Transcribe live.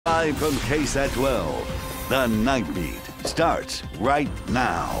Live from KSAT 12, the Nightbeat starts right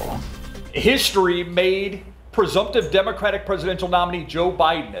now. History made. Presumptive Democratic presidential nominee Joe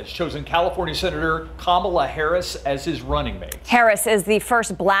Biden has chosen California Senator Kamala Harris as his running mate. Harris is the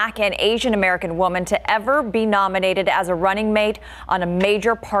first Black and Asian American woman to ever be nominated as a running mate on a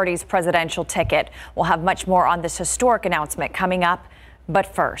major party's presidential ticket. We'll have much more on this historic announcement coming up. But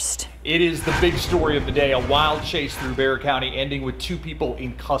first, it is the big story of the day, a wild chase through Bexar County ending with 2 people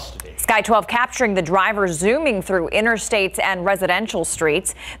in custody. Sky 12 capturing the driver zooming through interstates and residential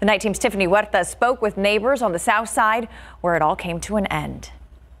streets. The night team's Tiffany Huerta spoke with neighbors on the south side where it all came to an end.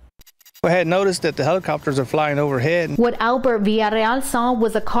 I had noticed that the helicopters are flying overhead. What Albert Villarreal saw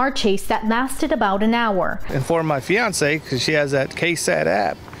was a car chase that lasted about an hour. Informed my fiance, because she has that KSAT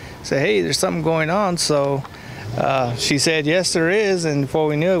app, say, hey, there's something going on. So she said, yes, there is. And before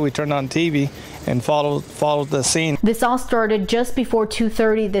we knew it, we turned on TV and followed the scene. This all started just before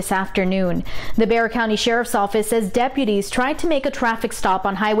 2:30 this afternoon. The Bexar County Sheriff's Office says deputies tried to make a traffic stop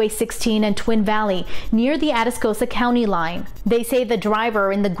on Highway 16 and Twin Valley near the Atascosa County line. They say the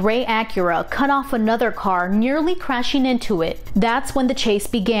driver in the gray Acura cut off another car, nearly crashing into it. That's when the chase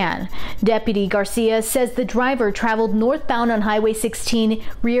began. Deputy Garcia says the driver traveled northbound on Highway 16,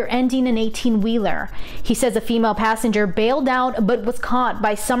 rear-ending an 18-wheeler. He says a female passenger bailed out but was caught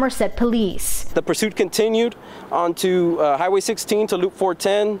by Somerset police. The pursuit continued onto Highway 16 to Loop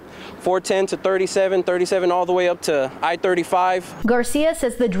 410, 410 to 37, 37 all the way up to I-35. Garcia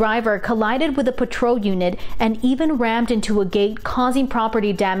says the driver collided with a patrol unit and even rammed into a gate, causing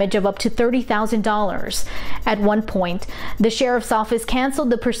property damage of up to $30,000. At one point, the sheriff's office canceled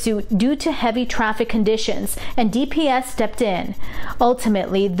the pursuit due to heavy traffic conditions, and DPS stepped in.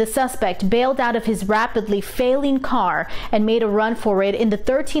 Ultimately, the suspect bailed out of his rapidly failing car and made a run for it in the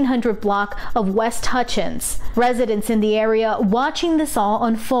 1300 block of West Hutchins. Residents in the area watching this all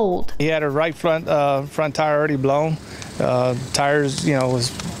unfold. He had a right front tire already blown. Tires,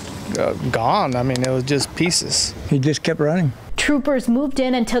 was gone. I mean, it was just pieces. He just kept running. Troopers moved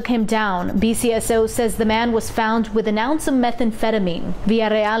in and took him down. BCSO says the man was found with an ounce of methamphetamine.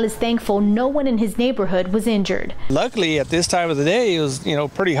 Villarreal is thankful no one in his neighborhood was injured. Luckily, at this time of the day, it was,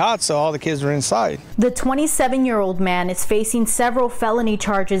 pretty hot, so all the kids were inside. The 27-year-old man is facing several felony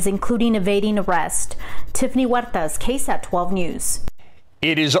charges, including evading arrest. Tiffany Huertas, KSAT 12 News.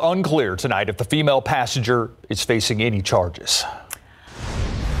 It is unclear tonight if the female passenger is facing any charges.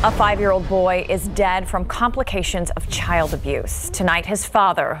 A 5-year-old boy is dead from complications of child abuse. Tonight, his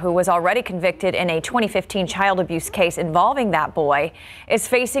father, who was already convicted in a 2015 child abuse case involving that boy, is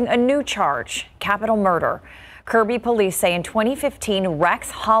facing a new charge, capital murder. Kirby police say in 2015,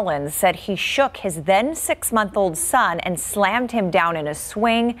 Rex Hollins said he shook his then 6-month-old son and slammed him down in a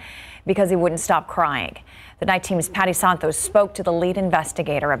swing because he wouldn't stop crying. The night team's Patty Santos spoke to the lead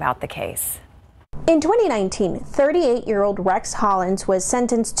investigator about the case. In 2019, 38-year-old Rex Hollins was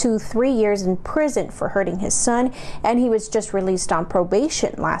sentenced to 3 years in prison for hurting his son, and he was just released on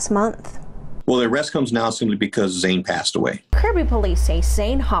probation last month. Well, the arrest comes now simply because Zane passed away. Kirby police say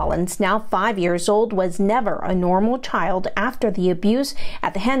Zane Hollins, now 5 years old, was never a normal child after the abuse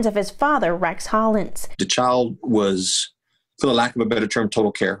at the hands of his father, Rex Hollins. The child was, for the lack of a better term,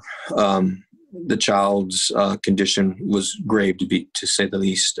 total care. The child's condition was grave, to say the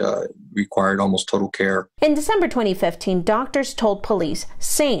least, required almost total care. In December 2015, doctors told police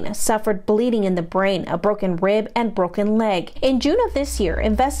Zane suffered bleeding in the brain, a broken rib, and broken leg. In June of this year,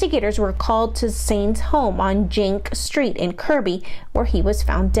 investigators were called to Zane's home on Jink Street in Kirby, where he was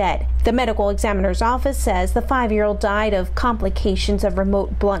found dead. The medical examiner's office says the 5-year-old died of complications of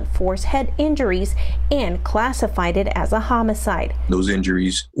remote blunt force head injuries and classified it as a homicide. Those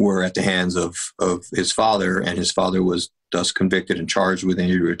injuries were at the hands of his father, and his father was thus convicted and charged with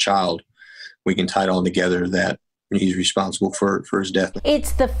injury to a child. We can tie it all together that he's responsible for his death.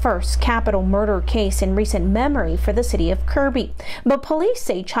 It's the first capital murder case in recent memory for the city of Kirby. But police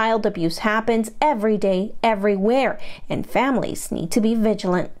say child abuse happens every day, everywhere, and families need to be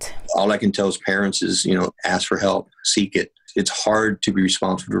vigilant. All I can tell is parents is, ask for help, seek it. It's hard to be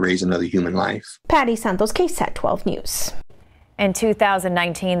responsible to raise another human life. Patty Santos, KSAT 12 News. In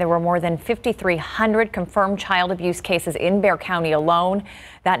 2019, there were more than 5,300 confirmed child abuse cases in Bexar County alone.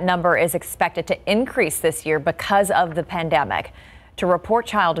 That number is expected to increase this year because of the pandemic. To report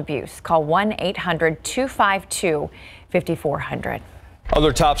child abuse, call 1-800-252-5400.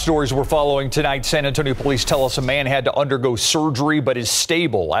 Other top stories we're following tonight. San Antonio police tell us a man had to undergo surgery but is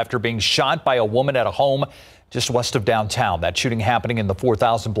stable after being shot by a woman at a home just west of downtown. That shooting happening in the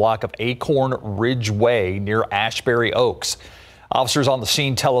 4000 block of Acorn Ridge Way near Ashbury Oaks. Officers on the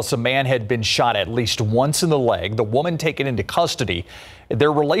scene tell us a man had been shot at least once in the leg. The woman taken into custody.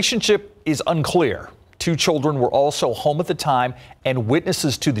 Their relationship is unclear. 2 children were also home at the time and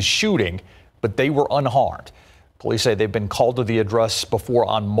witnesses to the shooting, but they were unharmed. Police say they've been called to the address before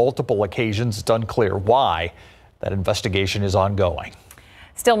on multiple occasions. It's unclear why. That investigation is ongoing.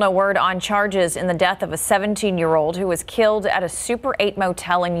 Still no word on charges in the death of a 17-year-old who was killed at a Super 8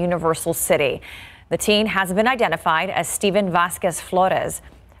 motel in Universal City. The teen has been identified as Steven Vasquez Flores.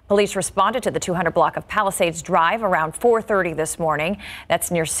 Police responded to the 200 block of Palisades Drive around 4:30 this morning. That's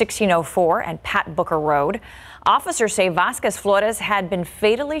near 1604 and Pat Booker Road. Officers say Vasquez Flores had been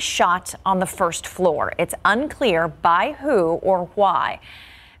fatally shot on the first floor. It's unclear by who or why.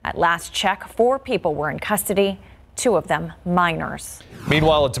 At last check, 4 people were in custody, 2 of them minors.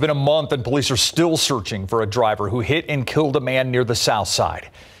 Meanwhile, it's been a month and police are still searching for a driver who hit and killed a man near the south side.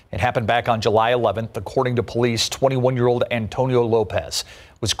 It happened back on July 11th. According to police, 21-year-old Antonio Lopez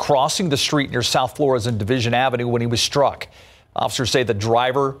was crossing the street near South Flores and Division Avenue when he was struck. Officers say the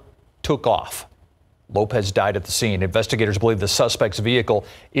driver took off. Lopez died at the scene. Investigators believe the suspect's vehicle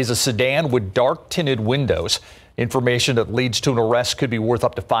is a sedan with dark tinted windows. Information that leads to an arrest could be worth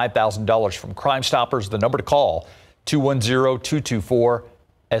up to $5,000 from Crime Stoppers. The number to call,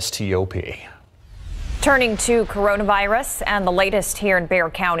 210-224-STOP. Turning to coronavirus and the latest here in Bexar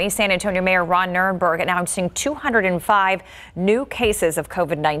County, San Antonio Mayor Ron Nirenberg announcing 205 new cases of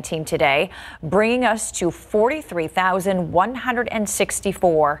COVID-19 today, bringing us to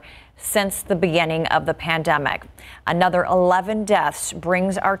 43,164 since the beginning of the pandemic. Another 11 deaths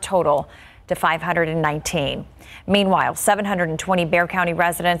brings our total to 519. Meanwhile, 720 Bexar County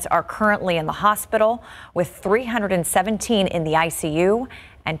residents are currently in the hospital, with 317 in the ICU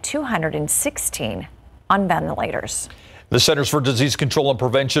and 216 on ventilators. The Centers for Disease Control and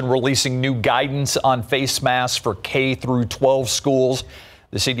Prevention releasing new guidance on face masks for K through 12 schools.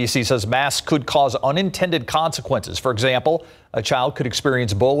 The CDC says masks could cause unintended consequences. For example, a child could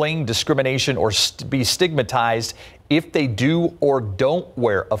experience bullying, discrimination, or be stigmatized if they do or don't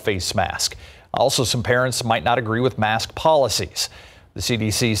wear a face mask. Also, some parents might not agree with mask policies. The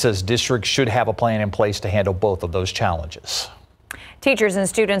CDC says districts should have a plan in place to handle both of those challenges. Teachers and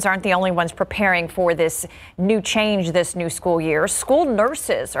students aren't the only ones preparing for this new change this new school year. School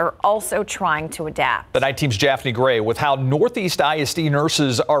nurses are also trying to adapt. The Night Team's Daphne Gray with how Northeast ISD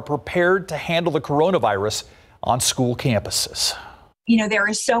nurses are prepared to handle the coronavirus on school campuses. You know, there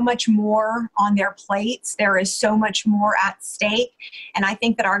is so much more on their plates. There is so much more at stake. And I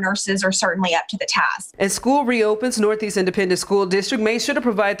think that our nurses are certainly up to the task. As school reopens, Northeast Independent School District made sure to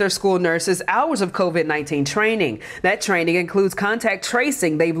provide their school nurses hours of COVID-19 training. That training includes contact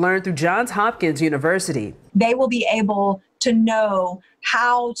tracing they've learned through Johns Hopkins University. They will be able to know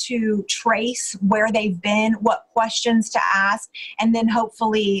how to trace where they've been, what questions to ask, and then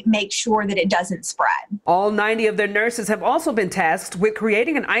hopefully make sure that it doesn't spread. All 90 of their nurses have also been tasked with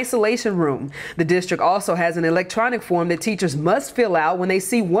creating an isolation room. The district also has an electronic form that teachers must fill out when they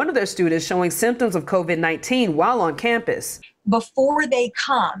see one of their students showing symptoms of COVID-19 while on campus. Before they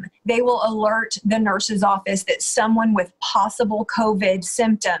come, they will alert the nurse's office that someone with possible COVID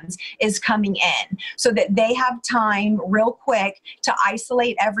symptoms is coming in, so that they have time real quick to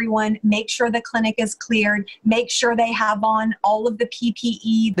isolate everyone, make sure the clinic is cleared, make sure they have on all of the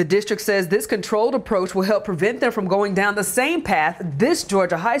PPE. The district says this controlled approach will help prevent them from going down the same path this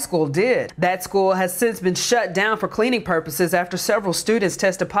Georgia high school did. That school has since been shut down for cleaning purposes after several students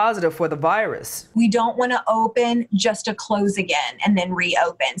tested positive for the virus. We don't want to open just to close again and then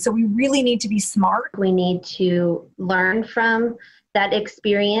reopen. So we really need to be smart. We need to learn from that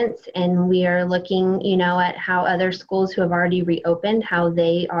experience, and we are looking, at how other schools who have already reopened, how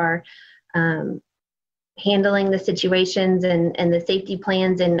they are handling the situations and the safety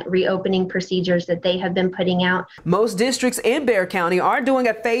plans and reopening procedures that they have been putting out. Most districts in Bexar County are doing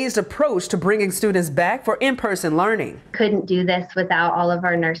a phased approach to bringing students back for in-person learning. Couldn't do this without all of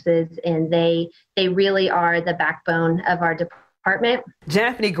our nurses, and they really are the backbone of our department.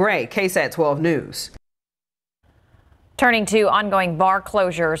 Daphne Gray, KSAT 12 News. Turning to ongoing bar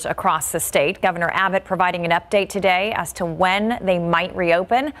closures across the state, Governor Abbott providing an update today as to when they might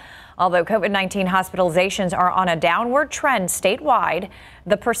reopen. Although COVID-19 hospitalizations are on a downward trend statewide,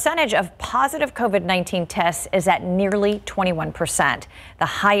 the percentage of positive COVID-19 tests is at nearly 21%, the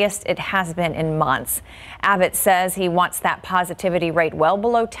highest it has been in months. Abbott says he wants that positivity rate well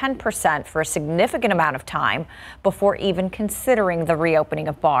below 10% for a significant amount of time before even considering the reopening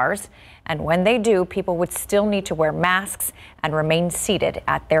of bars. And when they do, people would still need to wear masks and remain seated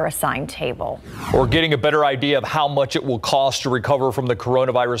at their assigned table. We're getting a better idea of how much it will cost to recover from the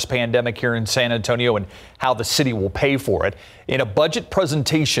coronavirus pandemic here in San Antonio and how the city will pay for it. In a budget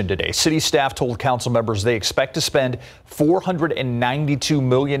presentation today, city staff told council members they expect to spend $492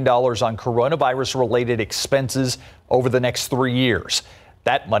 million on coronavirus-related expenses over the next 3 years.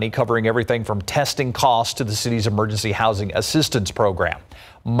 That money covering everything from testing costs to the city's emergency housing assistance program.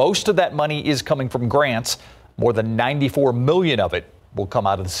 Most of that money is coming from grants. More than $94 million of it will come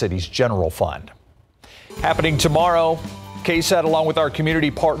out of the city's general fund. Happening tomorrow, KSAT, along with our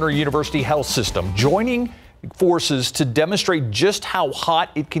community partner University Health System, joining forces to demonstrate just how hot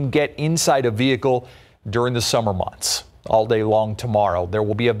it can get inside a vehicle during the summer months. All day long tomorrow, there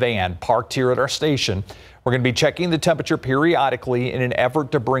will be a van parked here at our station. We're going to be checking the temperature periodically in an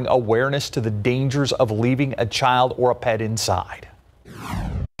effort to bring awareness to the dangers of leaving a child or a pet inside.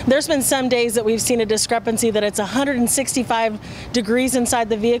 There's been some days that we've seen a discrepancy that it's 165 degrees inside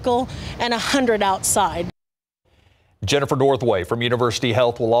the vehicle and 100 outside. Jennifer Northway from University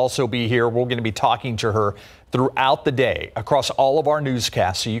Health will also be here. We're going to be talking to her throughout the day across all of our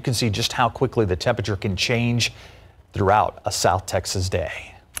newscasts so you can see just how quickly the temperature can change throughout a South Texas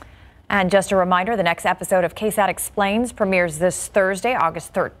day. And just a reminder, the next episode of KSAT Explains premieres this Thursday,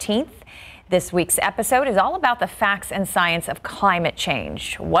 August 13th. This week's episode is all about the facts and science of climate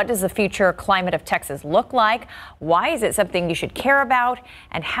change. What does the future climate of Texas look like? Why is it something you should care about?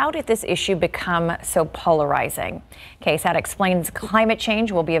 And how did this issue become so polarizing? KSAT Explains Climate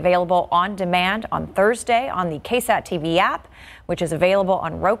Change will be available on demand on Thursday on the KSAT TV app, which is available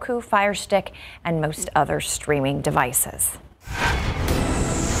on Roku, Fire Stick, and most other streaming devices.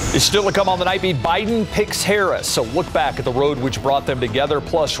 It's still to come on the Nightbeat. Biden picks Harris. So look back at the road which brought them together,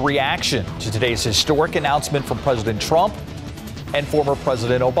 plus reaction to today's historic announcement from President Trump and former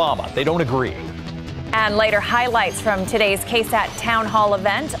President Obama. They don't agree. And later, highlights from today's KSAT Town Hall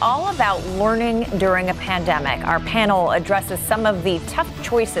event, all about learning during a pandemic. Our panel addresses some of the tough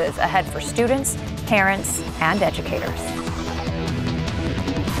choices ahead for students, parents, and educators.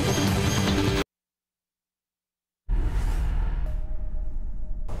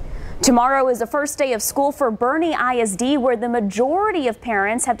 Tomorrow is the first day of school for Bernie ISD, where the majority of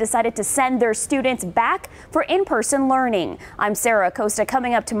parents have decided to send their students back for in-person learning. I'm Sarah Acosta.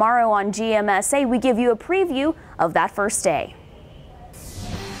 Coming up tomorrow on GMSA, we give you a preview of that first day.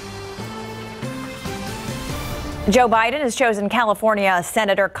 Joe Biden has chosen California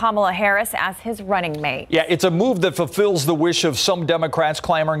Senator Kamala Harris as his running mate. Yeah, it's a move that fulfills the wish of some Democrats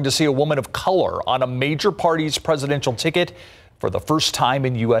clamoring to see a woman of color on a major party's presidential ticket for the first time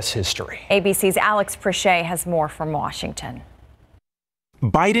in U.S. history. ABC's Alex Prechet has more from Washington.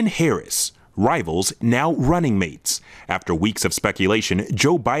 Biden-Harris, rivals now running mates. After weeks of speculation,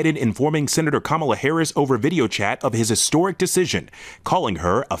 Joe Biden informing Senator Kamala Harris over video chat of his historic decision, calling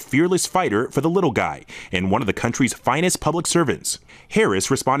her a fearless fighter for the little guy and one of the country's finest public servants. Harris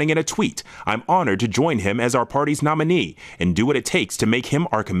responding in a tweet, "I'm honored to join him as our party's nominee and do what it takes to make him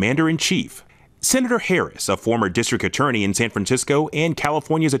our commander-in-chief." Senator Harris, a former district attorney in San Francisco and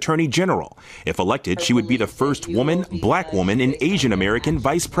California's attorney general. If elected, she would be the first woman, black woman, and Asian American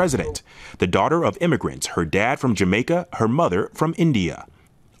vice president. The daughter of immigrants, her dad from Jamaica, her mother from India.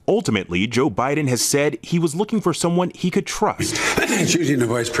 Ultimately, Joe Biden has said he was looking for someone he could trust. Choosing the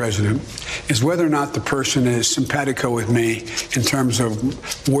vice president is whether or not the person is simpatico with me in terms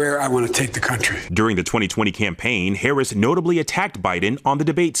of where I want to take the country. During the 2020 campaign, Harris notably attacked Biden on the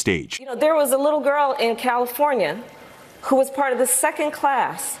debate stage. You know, there was a little girl in California who was part of the second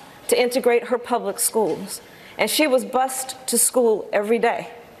class to integrate her public schools, and she was bused to school every day.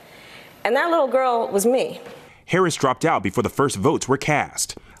 And that little girl was me. Harris dropped out before the first votes were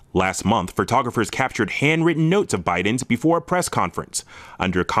cast. Last month, photographers captured handwritten notes of Biden's before a press conference.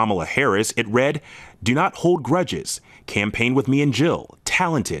 Under Kamala Harris, it read, "Do not hold grudges. Campaign with me and Jill.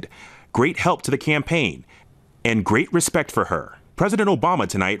 Talented. Great help to the campaign. And great respect for her." President Obama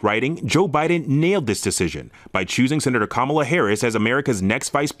tonight writing, Joe Biden nailed this decision by choosing Senator Kamala Harris as America's next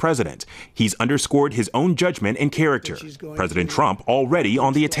vice president. He's underscored his own judgment and character. President Trump already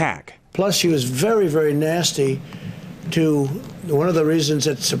on the attack. Plus, she was very, very nasty to one of the reasons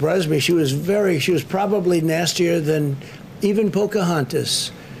that surprised me. She was probably nastier than even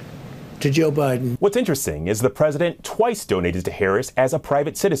Pocahontas to Joe Biden. What's interesting is the president twice donated to Harris as a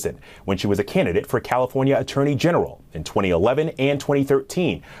private citizen when she was a candidate for California Attorney General in 2011 and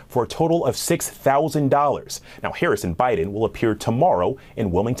 2013 for a total of $6,000. Now, Harris and Biden will appear tomorrow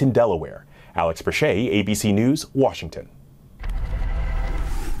in Wilmington, Delaware. Alex Prechet, ABC News, Washington.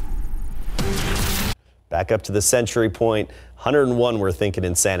 back up to the Century Point. 101 we're thinking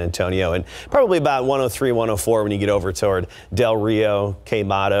in San Antonio, and probably about 103, 104 when you get over toward Del Rio,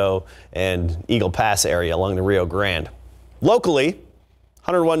 Quemado, and Eagle Pass area along the Rio Grande. Locally,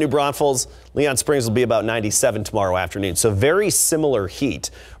 101 New Braunfels, Leon Springs will be about 97 tomorrow afternoon. So very similar heat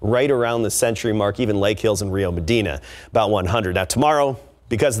right around the century mark, even Lake Hills and Rio Medina, about 100. Now tomorrow,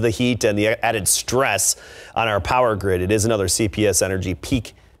 because of the heat and the added stress on our power grid, it is another CPS Energy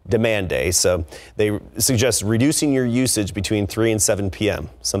peak demand day. So they suggest reducing your usage between 3 and 7 p.m.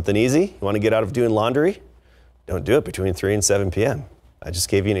 Something easy? You want to get out of doing laundry? Don't do it between 3 and 7 p.m. I just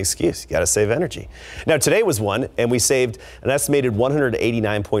gave you an excuse. You got to save energy. Now, today was one, and we saved an estimated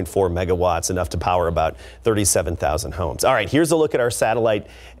 189.4 megawatts, enough to power about 37,000 homes. All right, here's a look at our satellite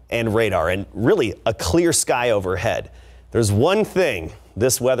and radar, and really a clear sky overhead. There's one thing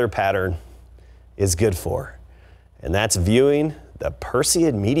this weather pattern is good for, and that's viewing the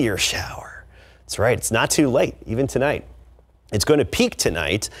Perseid meteor shower. That's right, it's not too late, even tonight. It's going to peak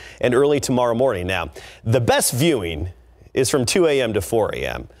tonight and early tomorrow morning. Now, the best viewing is from 2 a.m. to 4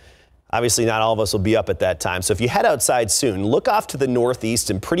 a.m. Obviously, not all of us will be up at that time. So if you head outside soon, look off to the northeast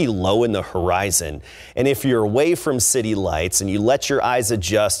and pretty low in the horizon. And if you're away from city lights and you let your eyes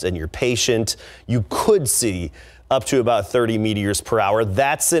adjust and you're patient, you could see up to about 30 meteors per hour.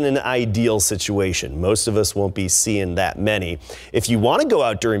 That's in an ideal situation. Most of us won't be seeing that many. If you want to go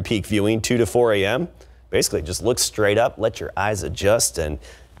out during peak viewing, 2 to 4 a.m., basically just look straight up, let your eyes adjust, and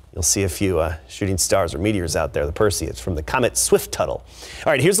you'll see a few shooting stars or meteors out there, the Perseids from the comet Swift-Tuttle.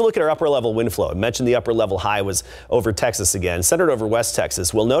 All right, here's a look at our upper level wind flow. I mentioned the upper level high was over Texas again, centered over West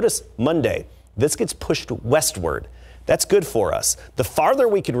Texas. We'll notice Monday, this gets pushed westward. That's good for us. The farther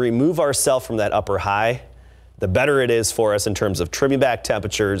we can remove ourselves from that upper high, the better it is for us in terms of trimming back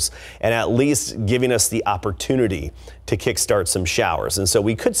temperatures and at least giving us the opportunity to kickstart some showers. And so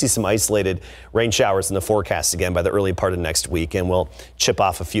we could see some isolated rain showers in the forecast again by the early part of next week, and we'll chip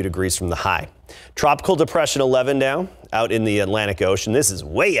off a few degrees from the high. Tropical Depression 11 now out in the Atlantic Ocean. This is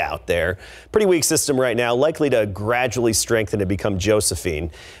way out there. Pretty weak system right now, likely to gradually strengthen and become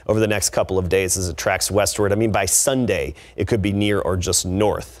Josephine over the next couple of days as it tracks westward. I mean, by Sunday, it could be near or just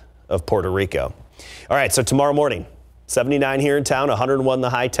north of Puerto Rico. All right, so tomorrow morning, 79 here in town, 101 the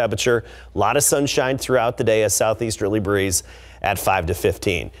high temperature. A lot of sunshine throughout the day, a southeasterly breeze at 5 to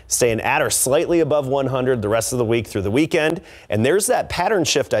 15. Staying at or slightly above 100 the rest of the week through the weekend. And there's that pattern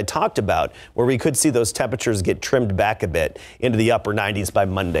shift I talked about where we could see those temperatures get trimmed back a bit into the upper 90s by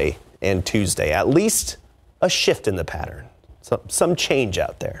Monday and Tuesday. At least a shift in the pattern. So, some change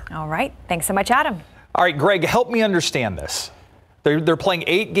out there. All right. Thanks so much, Adam. All right, Greg, help me understand this. They're playing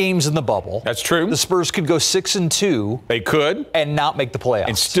 8 games in the bubble. That's true. The Spurs could go 6-2. They could. And not make the playoffs.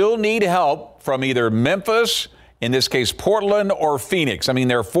 And still need help from either Memphis, in this case Portland, or Phoenix. I mean,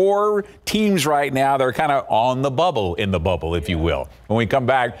 there are 4 teams right now that are kind of on the bubble, in the bubble, if you will. When we come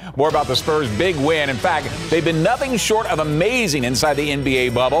back, more about the Spurs' big win. In fact, they've been nothing short of amazing inside the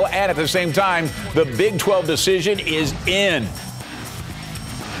NBA bubble. And at the same time, the Big 12 decision is in.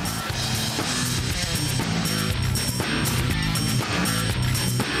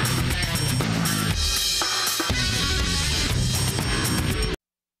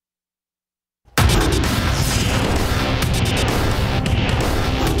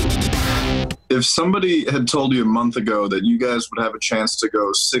 If somebody had told you a month ago that you guys would have a chance to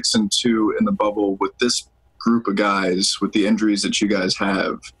go 6-2 in the bubble with this group of guys, with the injuries that you guys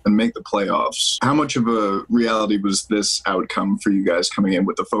have, and make the playoffs, how much of a reality was this outcome for you guys coming in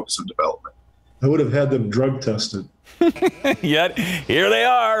with the focus of development? I would have had them drug tested. Yet, here they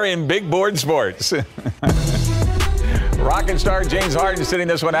are in big board sports. Rocket star James Harden sitting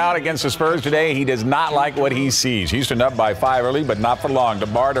this one out against the Spurs today. He does not like what he sees. Houston up by 5 early, but not for long.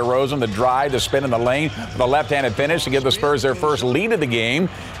 DeMar DeRozan, the drive, the spin in the lane, the left-handed finish to give the Spurs their first lead of the game.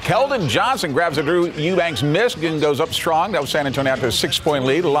 Keldon Johnson grabs a Drew Eubanks miss and goes up strong. That was San Antonio out to a 6-point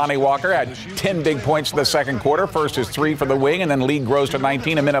lead. Lonnie Walker had 10 big points in the second quarter. First is 3 for the wing, and then lead grows to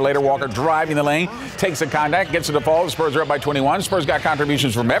 19. A minute later, Walker driving the lane, takes the contact, gets to the fall. The Spurs are up by 21. Spurs got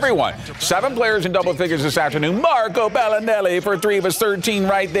contributions from everyone. 7 players in double figures this afternoon. Marco Bellinelli for 3 of his 13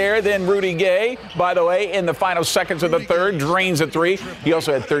 right there. Then Rudy Gay, by the way, in the final seconds of the third, drains a 3. He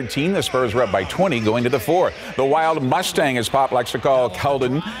also had 13. The Spurs were up by 20 going to the 4th. The Wild Mustang, as Pop likes to call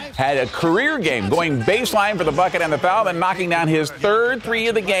Keldon, had a career game, going baseline for the bucket and the foul, then knocking down his 3rd 3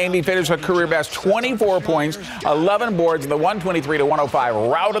 of the game. He finished a career best 24 points, 11 boards in the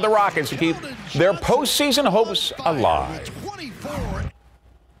 123-105 rout of the Rockets to keep their postseason hopes alive.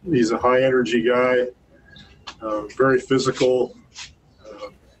 He's a high-energy guy, very physical,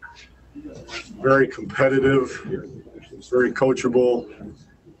 very competitive, very coachable.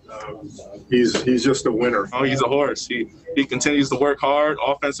 He's just a winner. Oh, he's a horse. He continues to work hard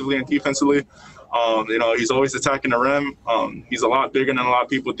offensively and defensively. He's always attacking the rim. He's a lot bigger than a lot of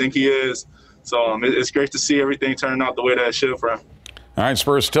people think he is. So it's great to see everything turning out the way that it should for him. All right,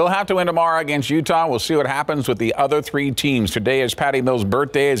 Spurs still have to win tomorrow against Utah. We'll see what happens with the other three teams. Today is Patty Mills'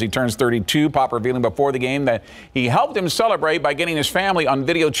 birthday as he turns 32. Pop revealing before the game that he helped him celebrate by getting his family on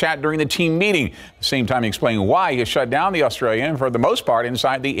video chat during the team meeting. At the same time, explaining why he has shut down the Australian for the most part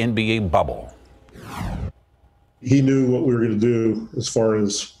inside the NBA bubble. He knew what we were going to do as far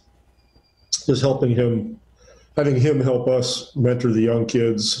as just having him help us mentor the young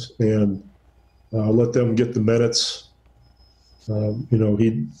kids and let them get the minutes.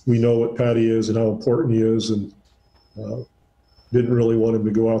 We know what Patty is and how important he is, and didn't really want him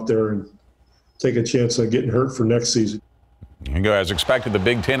to go out there and take a chance on getting hurt for next season. As expected, the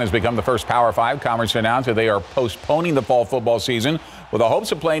Big Ten has become the first Power 5 conference to announce that they are postponing the fall football season with the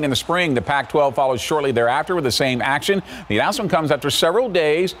hopes of playing in the spring. The Pac-12 follows shortly thereafter with the same action. The announcement comes after several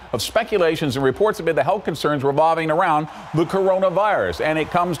days of speculations and reports amid the health concerns revolving around the coronavirus. And it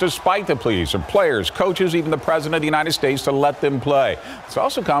comes despite the pleas of players, coaches, even the President of the United States to let them play. This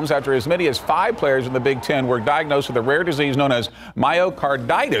also comes after as many as 5 players in the Big Ten were diagnosed with a rare disease known as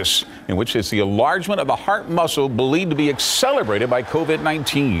myocarditis, in which is the enlargement of the heart muscle believed to be accelerated by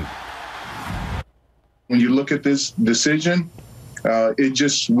COVID-19. When you look at this decision,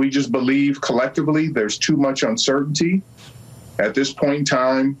 we just believe collectively there's too much uncertainty at this point in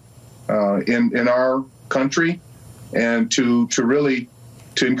time in our country, and to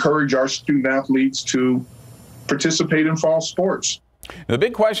encourage our student athletes to participate in fall sports. The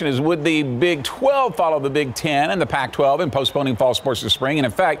big question is, would the Big 12 follow the Big 10 and the Pac-12 in postponing fall sports this spring and,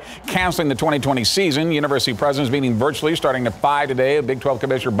 in fact, canceling the 2020 season? University presidents meeting virtually starting at 5 today. Big 12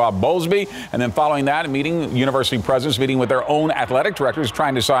 Commissioner Bob Bowlesby. And then following that, university presidents meeting with their own athletic directors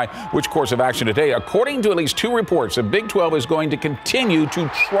trying to decide which course of action to take. According to at least 2 reports, the Big 12 is going to continue to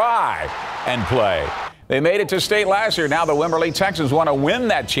try and play. They made it to state last year. Now the Wimberley Texans want to win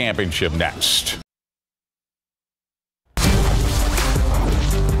that championship next.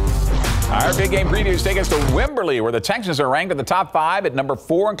 Our big game previews take us to Wimberley, where the Texans are ranked in the top 5 at number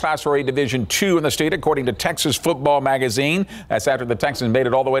 4 in Class 4A Division II in the state, according to Texas Football Magazine. That's after the Texans made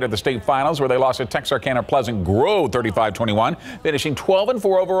it all the way to the state finals, where they lost to Texarkana Pleasant Grove 35-21, finishing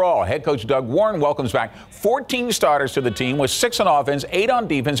 12-4 overall. Head coach Doug Warren welcomes back 14 starters to the team, with 6 on offense, 8 on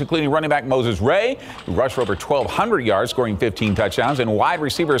defense, including running back Moses Ray, who rushed for over 1,200 yards, scoring 15 touchdowns, and wide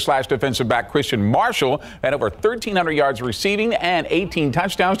receiver / defensive back Christian Marshall had over 1,300 yards receiving and 18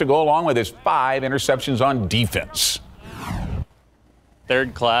 touchdowns to go along with his 5 interceptions on defense.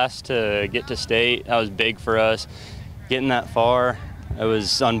 Third class to get to state, that was big for us. Getting that far, it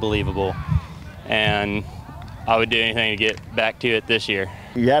was unbelievable. And I would do anything to get back to it this year.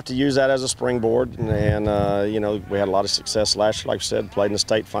 You have to use that as a springboard, and we had a lot of success last year, like I said, played in the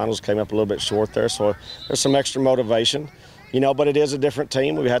state finals, came up a little bit short there, so there's some extra motivation. But it is a different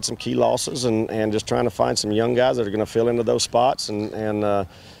team. We've had some key losses, and just trying to find some young guys that are going to fill into those spots and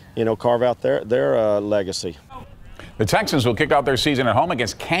carve out their legacy. The Texans will kick off their season at home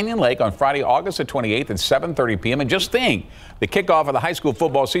against Canyon Lake on Friday, August the 28th at 7:30 p.m. And just think, the kickoff of the high school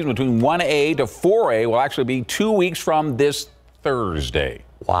football season between 1A to 4A will actually be 2 weeks from this Thursday.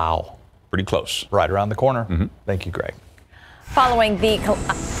 Wow. Pretty close. Right around the corner. Thank you, Greg. Following the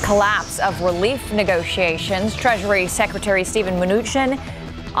collapse of relief negotiations, Treasury Secretary Steven Mnuchin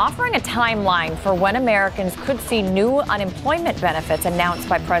offering a timeline for when Americans could see new unemployment benefits announced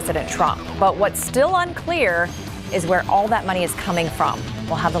by President Trump. But what's still unclear is where all that money is coming from.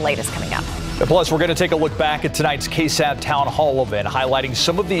 We'll have the latest coming up. Plus, we're going to take a look back at tonight's KSAT Town Hall event, highlighting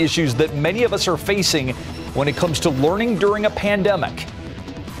some of the issues that many of us are facing when it comes to learning during a pandemic.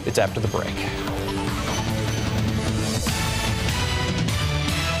 It's after the break.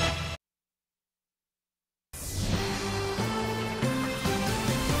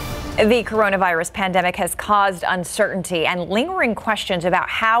 The coronavirus pandemic has caused uncertainty and lingering questions about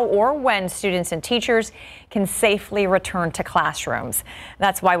how or when students and teachers can safely return to classrooms.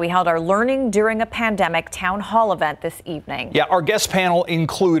 That's why we held our Learning During a Pandemic Town Hall event this evening. Yeah, our guest panel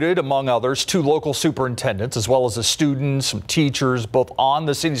included, among others, 2 local superintendents, as well as the students, some teachers, both on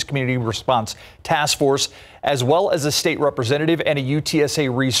the city's Community Response Task Force, as well as a state representative and a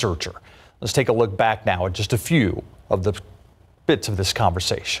UTSA researcher. Let's take a look back now at just a few of the bits of this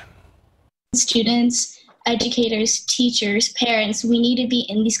conversation. Students, educators, teachers, parents, we need to be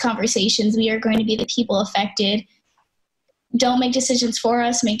in these conversations. We are going to be the people affected. Don't make decisions for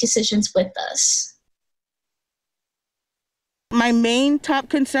us, make decisions with us. My main top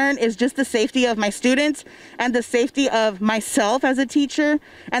concern is just the safety of my students and the safety of myself as a teacher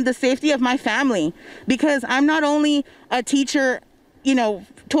and the safety of my family, because I'm not only a teacher, 12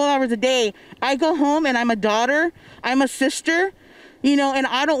 hours a day. I go home and I'm a daughter, I'm a sister, and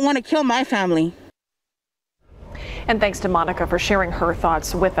I don't want to kill my family. And thanks to Monica for sharing her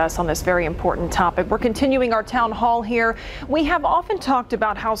thoughts with us on this very important topic. We're continuing our town hall here. We have often talked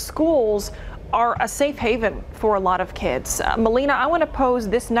about how schools are a safe haven for a lot of kids. Melina, I want to pose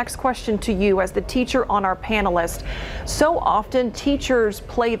this next question to you as the teacher on our panelist. So often teachers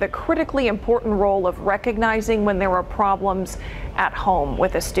play the critically important role of recognizing when there are problems at home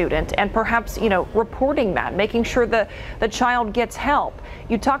with a student and perhaps, reporting that, making sure the child gets help.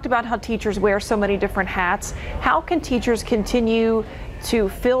 You talked about how teachers wear so many different hats. How can teachers continue to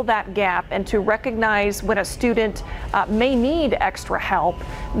fill that gap and to recognize when a student may need extra help,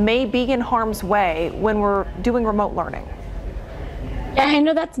 may be in harm's way when we're doing remote learning? Yeah, I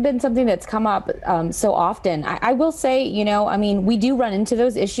know that's been something that's come up so often. I will say, we do run into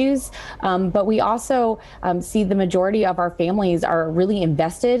those issues, but we also see the majority of our families are really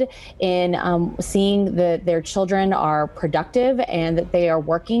invested in seeing that their children are productive and that they are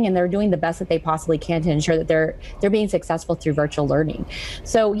working and they're doing the best that they possibly can to ensure that they're being successful through virtual learning.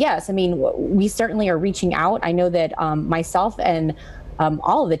 So yes, we certainly are reaching out. I know that myself and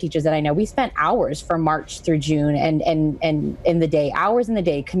all of the teachers that I know, we spent hours from March through June and hours in the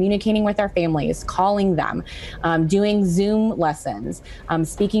day, communicating with our families, calling them, doing Zoom lessons,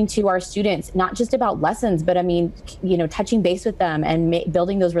 speaking to our students, not just about lessons, but touching base with them and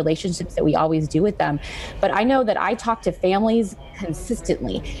building those relationships that we always do with them. But I know that I talk to families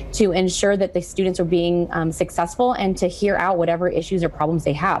consistently to ensure that the students are being successful and to hear out whatever issues or problems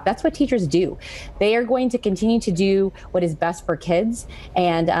they have. That's what teachers do. They are going to continue to do what is best for kids.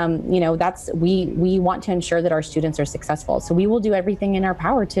 And, we want to ensure that our students are successful. So we will do everything in our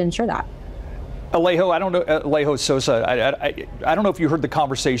power to ensure that. Alejo, I don't know, Alejo Sosa, I don't know if you heard the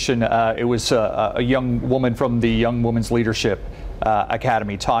conversation. It was a young woman from the Young Women's Leadership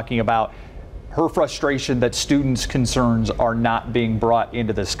Academy talking about her frustration that students' concerns are not being brought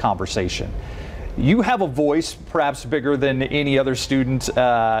into this conversation. You have a voice perhaps bigger than any other student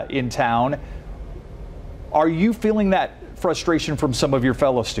in town. Are you feeling that frustration from some of your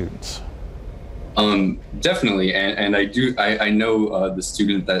fellow students? Definitely, and I know the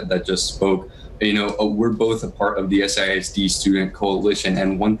student that just spoke. We're both a part of the SISD Student Coalition,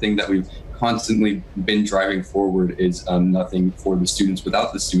 and one thing that we've constantly been driving forward is nothing for the students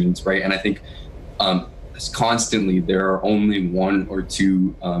without the students, right? And I think constantly there are only one or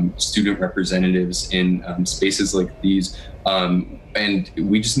two student representatives in spaces like these. And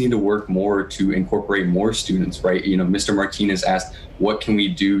we just need to work more to incorporate more students, right? Mr. Martinez asked, what can we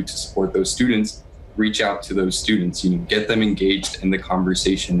do to support those students? Reach out to those students, get them engaged in the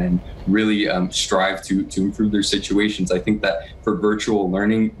conversation and really strive to improve their situations. I think that for virtual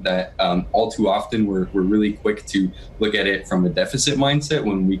learning, that all too often we're really quick to look at it from a deficit mindset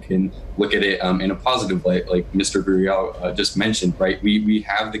when we can look at it in a positive light, like Mr. Guriel just mentioned, right? We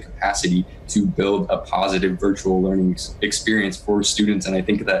have the capacity to build a positive virtual learning experience for students. And I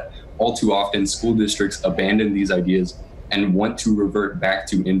think that all too often school districts abandon these ideas and want to revert back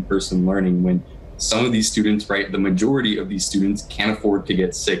to in-person learning when some of these students, right, the majority of these students can't afford to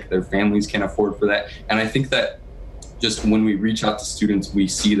get sick. Their families can't afford for that. And I think that just when we reach out to students, we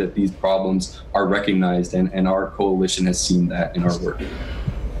see that these problems are recognized, and our coalition has seen that in our work.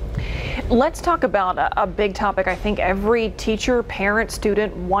 Let's talk about a big topic I think every teacher, parent,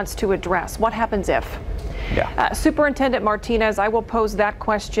 student wants to address. What happens if? Yeah. Superintendent Martinez, I will pose that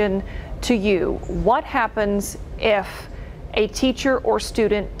question to you. What happens if a teacher or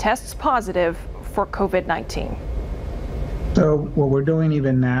student tests positive for COVID-19? So what we're doing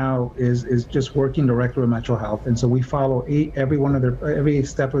even now is just working directly with Metro Health, and so we follow every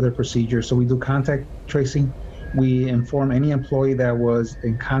step of their procedure. So we do contact tracing. We inform any employee that was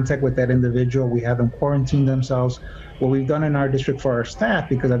in contact with that individual. We have them quarantine themselves. What we've done in our district for our staff,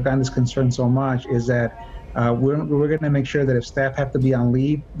 because I've gotten this concern so much, is that we're going to make sure that if staff have to be on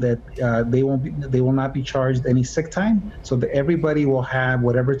leave, that they will not be charged any sick time, so that everybody will have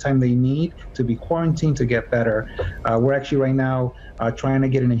whatever time they need to be quarantined to get better. We're actually right now trying to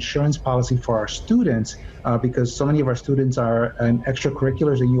get an insurance policy for our students because so many of our students are in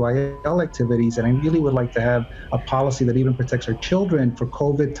extracurriculars and UIL activities, and I really would like to have a policy that even protects our children for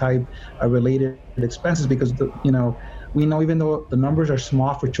COVID type related expenses, because we know even though the numbers are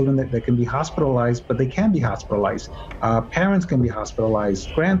small for children that can be hospitalized, but they can be hospitalized. Parents can be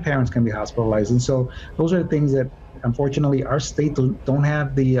hospitalized, grandparents can be hospitalized. And so those are the things that unfortunately, our state don't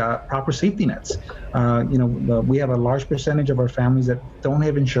have the proper safety nets. We have a large percentage of our families that don't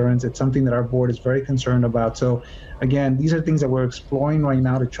have insurance. It's something that our board is very concerned about. So again, these are things that we're exploring right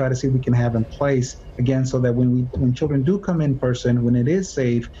now to try to see if we can have in place, again, so that when children do come in person, when it is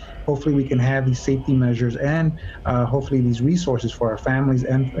safe, hopefully we can have these safety measures and hopefully these resources for our families,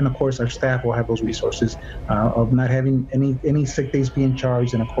 and of course our staff will have those resources of not having any sick days being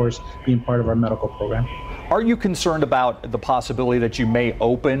charged, and of course being part of our medical program. Are you concerned about the possibility that you may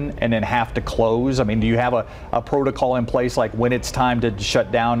open and then have to close? I mean, do you have a protocol in place, like when it's time to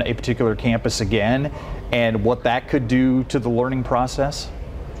shut down a particular campus again, and what that could do to the learning process?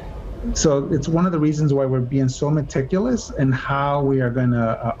 So it's one of the reasons why we're being so meticulous in how we are going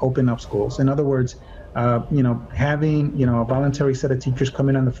to open up schools. In other words, having a voluntary set of teachers come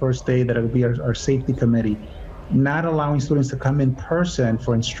in on the first day, that it would be our safety committee, not allowing students to come in person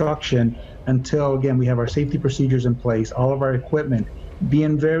for instruction until, again, we have our safety procedures in place, all of our equipment,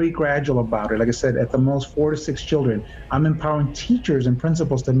 being very gradual about it. Like I said, at the most 4 to 6 children. I'm empowering teachers and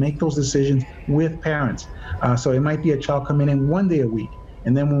principals to make those decisions with parents. So it might be a child coming in 1 day a week.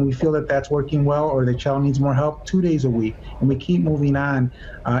 And then when we feel that that's working well, or the child needs more help, 2 days a week, and we keep moving on.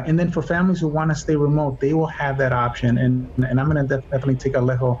 And then for families who want to stay remote, they will have that option. And I'm going to definitely take a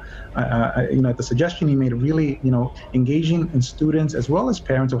little, at the suggestion you made, really, engaging in students as well as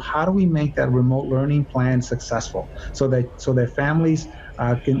parents of how do we make that remote learning plan successful, so that families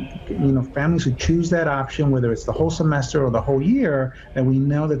families who choose that option, whether it's the whole semester or the whole year, that we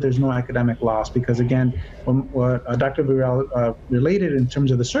know that there's no academic loss. Because again, what Dr. Virel related in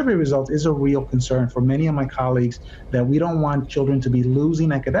terms of the survey results is a real concern for many of my colleagues, that we don't want children to be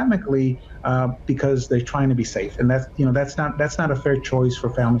losing academically because they're trying to be safe. And that's not a fair choice for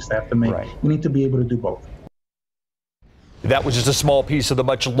families to have to make. Right. We need to be able to do both. That was just a small piece of the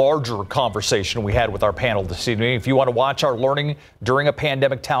much larger conversation we had with our panel this evening. If you want to watch our Learning During a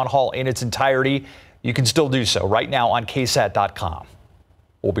Pandemic Town Hall in its entirety, you can still do so right now on KSAT.com.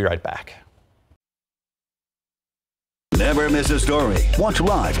 We'll be right back. Never miss a story. Watch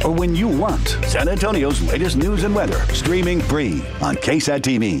live or when you want. San Antonio's latest news and weather, streaming free on KSAT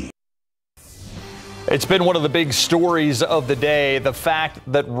TV. It's been one of the big stories of the day, the fact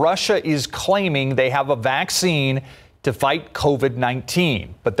that Russia is claiming they have a vaccine to fight COVID-19.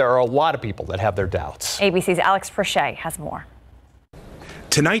 But there are a lot of people that have their doubts. ABC's Alex Prochet has more.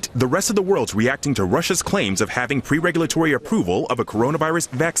 Tonight, the rest of the world's reacting to Russia's claims of having pre-regulatory approval of a coronavirus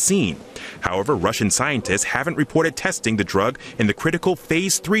vaccine. However, Russian scientists haven't reported testing the drug in the critical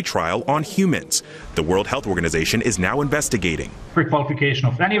phase 3 trial on humans. The World Health Organization is now investigating. Pre-qualification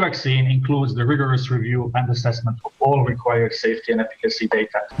of any vaccine includes the rigorous review and assessment of all required safety and efficacy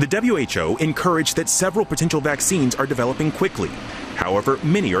data. The WHO encouraged that several potential vaccines are developing quickly. However,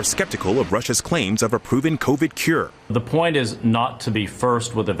 many are skeptical of Russia's claims of a proven COVID cure. The point is not to be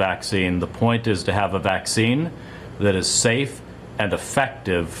first with a vaccine. The point is to have a vaccine that is safe and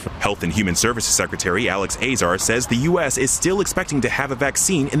effective. Health and Human Services Secretary Alex Azar says the U.S. is still expecting to have a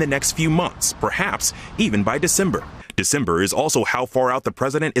vaccine in the next few months, perhaps even by December. December is also how far out the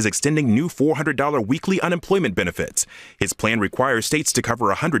president is extending new $400 weekly unemployment benefits. His plan requires states to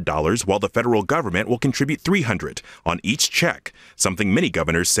cover $100, while the federal government will contribute $300 on each check, something many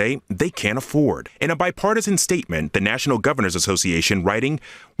governors say they can't afford. In a bipartisan statement, the National Governors Association writing,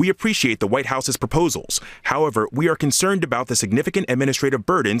 "We appreciate the White House's proposals. However, we are concerned about the significant administrative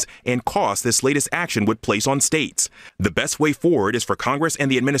burdens and costs this latest action would place on states. The best way forward is for Congress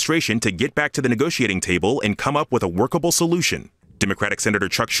and the administration to get back to the negotiating table and come up with a workable solution." Democratic Senator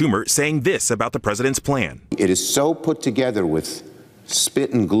Chuck Schumer saying this about the president's plan. It is so put together with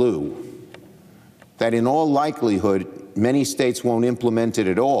spit and glue that in all likelihood, many states won't implement it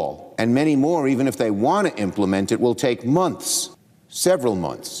at all. And many more, even if they want to implement it, will take months, several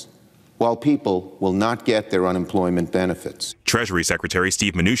months, while people will not get their unemployment benefits. Treasury Secretary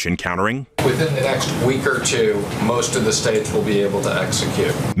Steve Mnuchin countering, within the next week or two, most of the states will be able to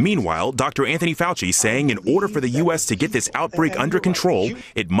execute. Meanwhile, Dr. Anthony Fauci saying in order for the U.S. to get this outbreak under control,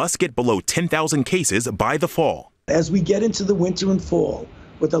 it must get below 10,000 cases by the fall. As we get into the winter and fall,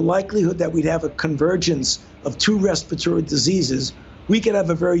 with the likelihood that we'd have a convergence of 2 respiratory diseases, we could have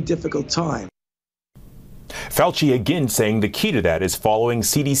a very difficult time. Fauci again saying the key to that is following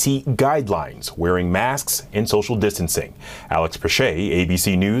CDC guidelines, wearing masks and social distancing. Alex Prochet,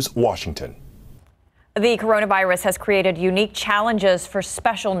 ABC News, Washington. The coronavirus has created unique challenges for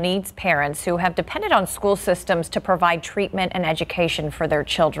special needs parents who have depended on school systems to provide treatment and education for their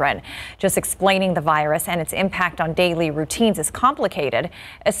children. Just explaining the virus and its impact on daily routines is complicated,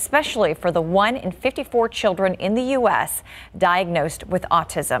 especially for the 1 in 54 children in the U.S. diagnosed with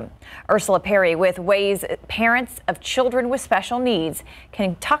autism. Ursula Perry with ways parents of children with special needs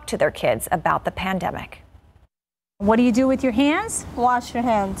can talk to their kids about the pandemic. What do you do with your hands? Wash your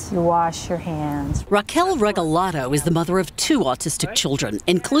hands. You wash your hands. Raquel Regalado is the mother of 2 autistic children,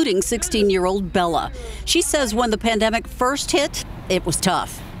 including 16-year-old Bella. She says when the pandemic first hit, it was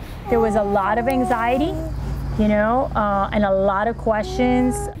tough. There was a lot of anxiety, and a lot of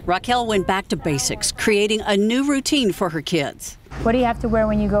questions. Raquel went back to basics, creating a new routine for her kids. What do you have to wear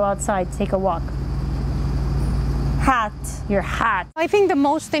when you go outside, take a walk? Hat, your hat. I think the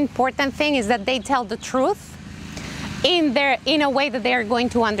most important thing is that they tell the truth in a way that they are going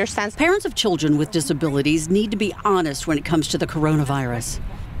to understand. Parents of children with disabilities need to be honest when it comes to the coronavirus.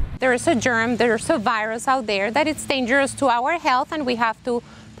 There is a germ, there's a virus out there that it's dangerous to our health, and we have to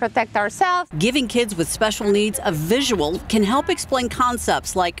protect ourselves. Giving kids with special needs a visual can help explain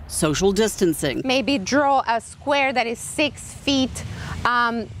concepts like social distancing. Maybe draw a square that is 6 feet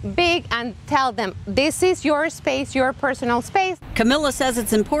big and tell them, this is your space, your personal space. Camilla says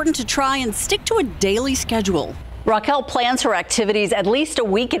it's important to try and stick to a daily schedule. Raquel plans her activities at least a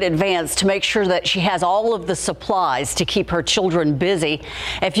week in advance to make sure that she has all of the supplies to keep her children busy.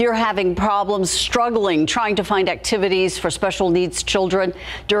 If you're having problems struggling trying to find activities for special needs children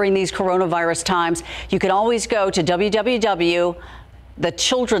during these coronavirus times, you can always go to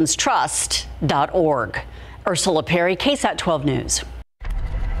www.thechildrenstrust.org. Ursula Perry, KSAT 12 News. All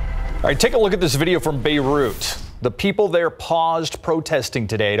right, take a look at this video from Beirut. The people there paused protesting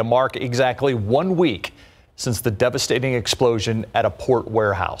today to mark exactly 1 week since the devastating explosion at a port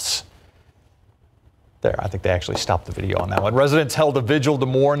warehouse. There, I think they actually stopped the video on that one. Residents held a vigil to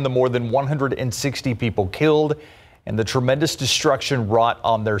mourn the more than 160 people killed and the tremendous destruction wrought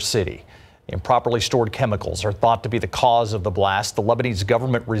on their city. Improperly stored chemicals are thought to be the cause of the blast. The Lebanese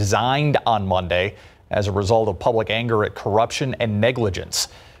government resigned on Monday as a result of public anger at corruption and negligence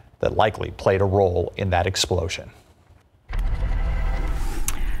that likely played a role in that explosion.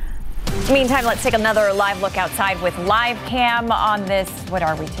 Meantime, let's take another live look outside with live cam on this, what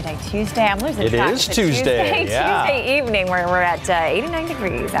are we today, Tuesday? I'm losing track. It is Tuesday. Yeah. Tuesday evening where we're at 89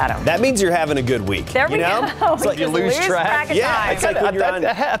 degrees, Adam. That means you're having a good week. There we go. It's like you lose track. Of time. It's like when you're on.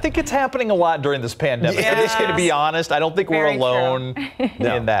 I think it's happening a lot during this pandemic. I'm just going to be honest. I don't think we're alone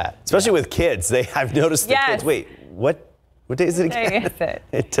in that. Especially with kids. I've noticed the kids. Wait, what day is it again?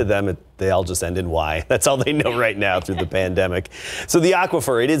 To them, they all just end in Y. That's all they know right now through the pandemic. So the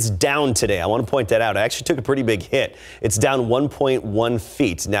aquifer, it is down today. I want to point that out. I actually took a pretty big hit. It's down 1.1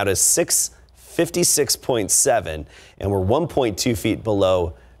 feet, now to 656.7, and we're 1.2 feet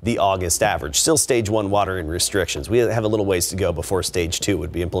below the August average. Still stage 1 watering restrictions. We have a little ways to go before stage 2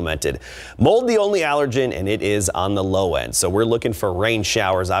 would be implemented. Mold the only allergen, and it is on the low end. So we're looking for rain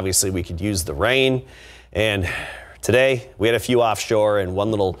showers. Obviously, we could use the rain, and today, we had a few offshore, and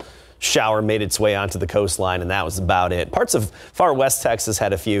one little shower made its way onto the coastline, and that was about it. Parts of far west Texas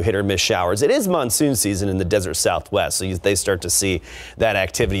had a few hit or miss showers. It is monsoon season in the desert southwest, so they start to see that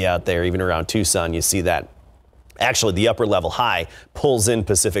activity out there. Even around Tucson, you see that. Actually, the upper level high pulls in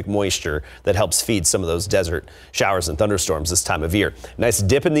Pacific moisture that helps feed some of those desert showers and thunderstorms this time of year. Nice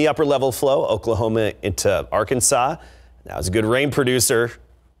dip in the upper level flow, Oklahoma into Arkansas. That was a good rain producer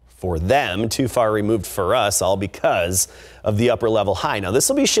for them, too far removed for us, all because of the upper level high. Now, this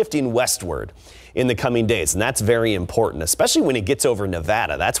will be shifting westward in the coming days, and that's very important, especially when it gets over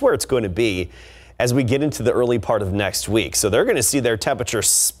Nevada. That's where it's going to be as we get into the early part of next week. So they're going to see their temperature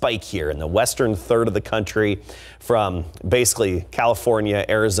spike here in the western third of the country, from basically California,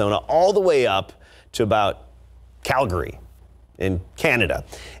 Arizona, all the way up to about Calgary in Canada.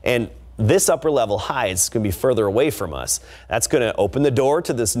 And this upper level high is going to be further away from us. That's going to open the door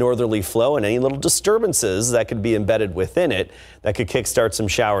to this northerly flow and any little disturbances that could be embedded within it that could kickstart some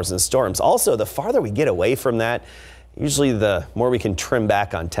showers and storms. Also, the farther we get away from that, usually the more we can trim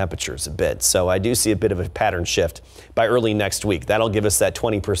back on temperatures a bit. So I do see a bit of a pattern shift by early next week. That'll give us that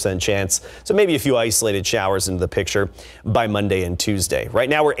 20% chance. So maybe a few isolated showers into the picture by Monday and Tuesday. Right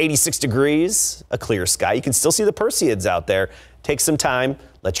now we're 86 degrees, a clear sky. You can still see the Perseids out there. Take some time,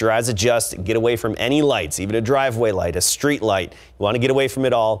 let your eyes adjust, and get away from any lights, even a driveway light, a street light. You want to get away from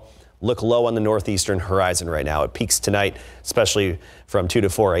it all. Look low on the northeastern horizon right now. It peaks tonight, especially from 2 to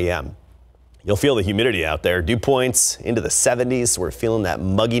 4 a.m. You'll feel the humidity out there. Dew points into the 70s. We're feeling that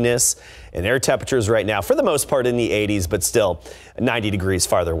mugginess. And air temperatures right now, for the most part, in the 80s, but still 90 degrees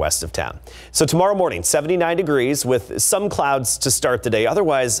farther west of town. So tomorrow morning, 79 degrees with some clouds to start the day.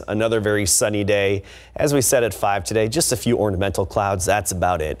 Otherwise, another very sunny day. As we said at 5 today, just a few ornamental clouds. That's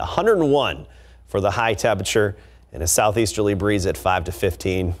about it. 101 for the high temperature and a southeasterly breeze at 5 to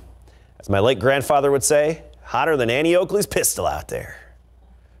 15. As my late grandfather would say, hotter than Annie Oakley's pistol out there.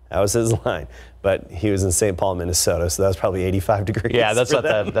 That was his line, but he was in St. Paul, Minnesota, so that was probably 85 degrees. Yeah, that's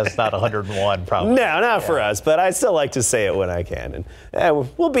not 101 probably. No, not for us, but I still like to say it when I can. And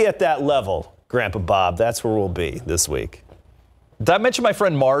we'll be at that level, Grandpa Bob. That's where we'll be this week. Did I mention my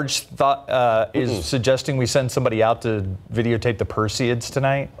friend Marge is suggesting we send somebody out to videotape the Perseids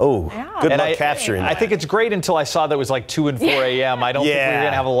tonight? Oh, good luck capturing that. I think it's great until I saw that it was like 2 and 4 a.m. I don't think we're going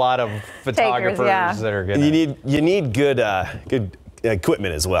to have a lot of photographers that are going to. You need good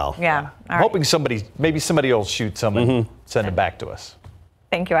equipment as well. Yeah. I'm hoping maybe somebody will shoot some and send it back to us.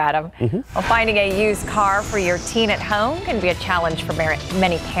 Thank you, Adam. Well, finding a used car for your teen at home can be a challenge for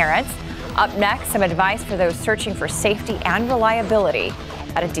many parents. Up next, some advice for those searching for safety and reliability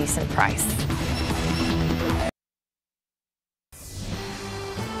at a decent price.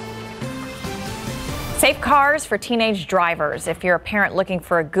 Safe cars for teenage drivers. If you're a parent looking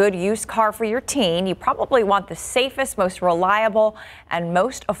for a good used car for your teen, you probably want the safest, most reliable, and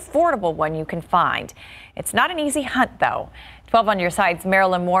most affordable one you can find. It's not an easy hunt, though. 12 on your side's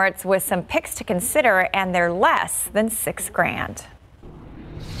Marilyn Moritz with some picks to consider, and they're less than $6 grand.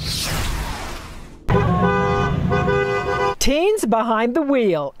 Teens behind the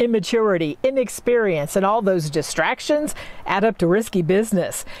wheel, immaturity, inexperience, and all those distractions add up to risky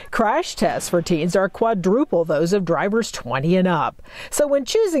business. Crash tests for teens are quadruple those of drivers 20 and up. So when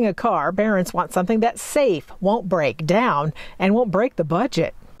choosing a car, parents want something that's safe, won't break down, and won't break the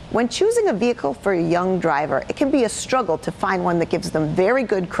budget. When choosing a vehicle for a young driver, it can be a struggle to find one that gives them very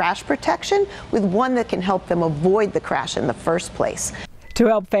good crash protection with one that can help them avoid the crash in the first place. To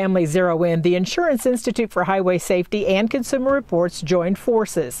help families zero in, the Insurance Institute for Highway Safety and Consumer Reports joined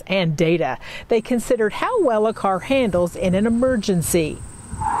forces and data. They considered how well a car handles in an emergency.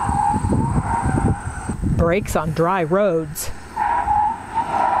 Brakes on dry roads.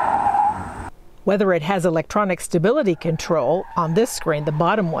 Whether it has electronic stability control. On this screen, the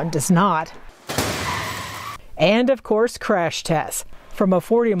bottom one does not. And of course, crash tests. From a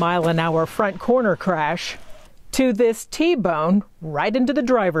 40-mile-an-hour front corner crash to this T-bone right into the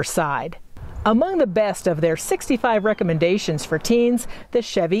driver's side. Among the best of their 65 recommendations for teens, the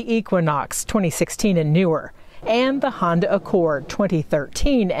Chevy Equinox 2016 and newer, and the Honda Accord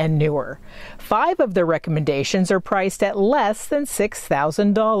 2013 and newer. 5 of the recommendations are priced at less than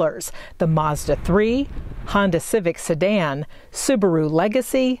 $6,000. The Mazda 3, Honda Civic Sedan, Subaru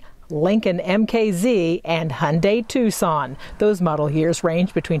Legacy, Lincoln MKZ, and Hyundai Tucson. Those model years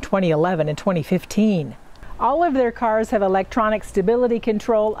range between 2011 and 2015. All of their cars have electronic stability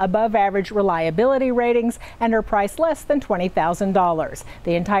control, above average reliability ratings, and are priced less than $20,000.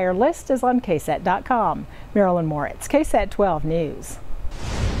 The entire list is on KSAT.com. Marilyn Moritz, KSAT 12 News.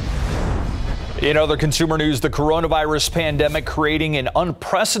 In other consumer news, the coronavirus pandemic creating an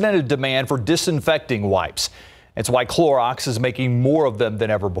unprecedented demand for disinfecting wipes. It's why Clorox is making more of them than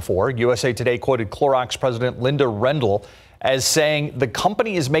ever before. USA Today quoted Clorox President Linda Rendell as saying the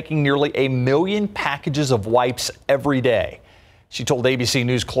company is making nearly 1 million packages of wipes every day. She told ABC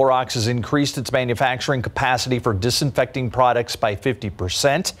News Clorox has increased its manufacturing capacity for disinfecting products by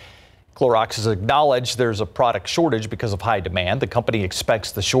 50%. Clorox has acknowledged there's a product shortage because of high demand. The company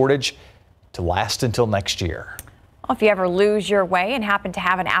expects the shortage to last until next year. Well, if you ever lose your way and happen to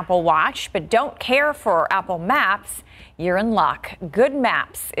have an Apple Watch but don't care for Apple Maps, you're in luck. Good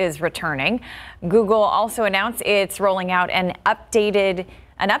Maps is returning. Google also announced it's rolling out an update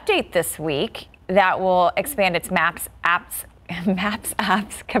this week that will expand its Maps apps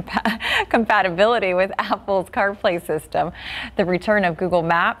compatibility with Apple's CarPlay system. The return of Google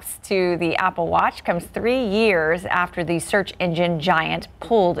Maps to the Apple Watch comes 3 years after the search engine giant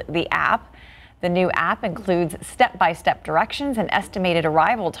pulled the app. The new app includes step-by-step directions and estimated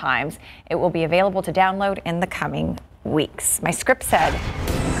arrival times. It will be available to download in the coming weeks. My script said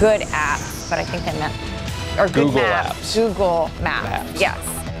good apps, but I think they meant good Google Maps. Apps. Google Maps. Yes.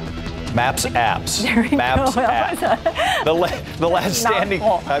 Maps apps. There we Maps go. apps. The last standing.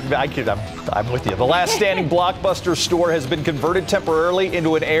 I'm with you. The last standing Blockbuster store has been converted temporarily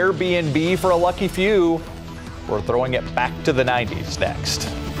into an Airbnb for a lucky few. We're throwing it back to the 90s next.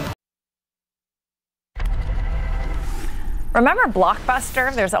 Remember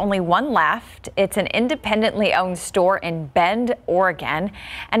Blockbuster? There's only one left. It's an independently owned store in Bend, Oregon,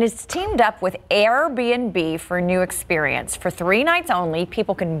 and it's teamed up with Airbnb for a new experience. For 3 nights only,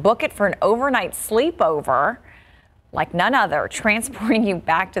 people can book it for an overnight sleepover like none other, transporting you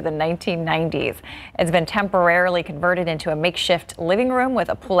back to the 1990s. It's been temporarily converted into a makeshift living room with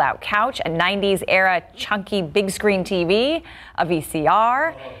a pull-out couch, a 90s era chunky big screen TV, a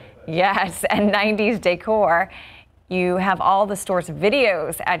VCR, yes, and 90s decor. You have all the store's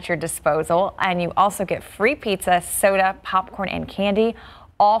videos at your disposal, and you also get free pizza, soda, popcorn, and candy,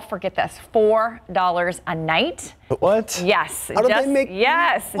 all for, get this, $4 a night. What? Yes. How do they make?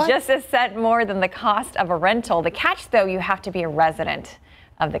 Yes, What? just a cent more than the cost of a rental. The catch, though, you have to be a resident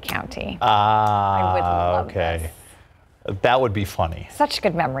of the county. I would love okay. That would be funny. Such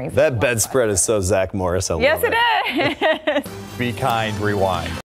good memories. That bedspread is so Zach Morris. I love Yes, it is. Be kind, rewind.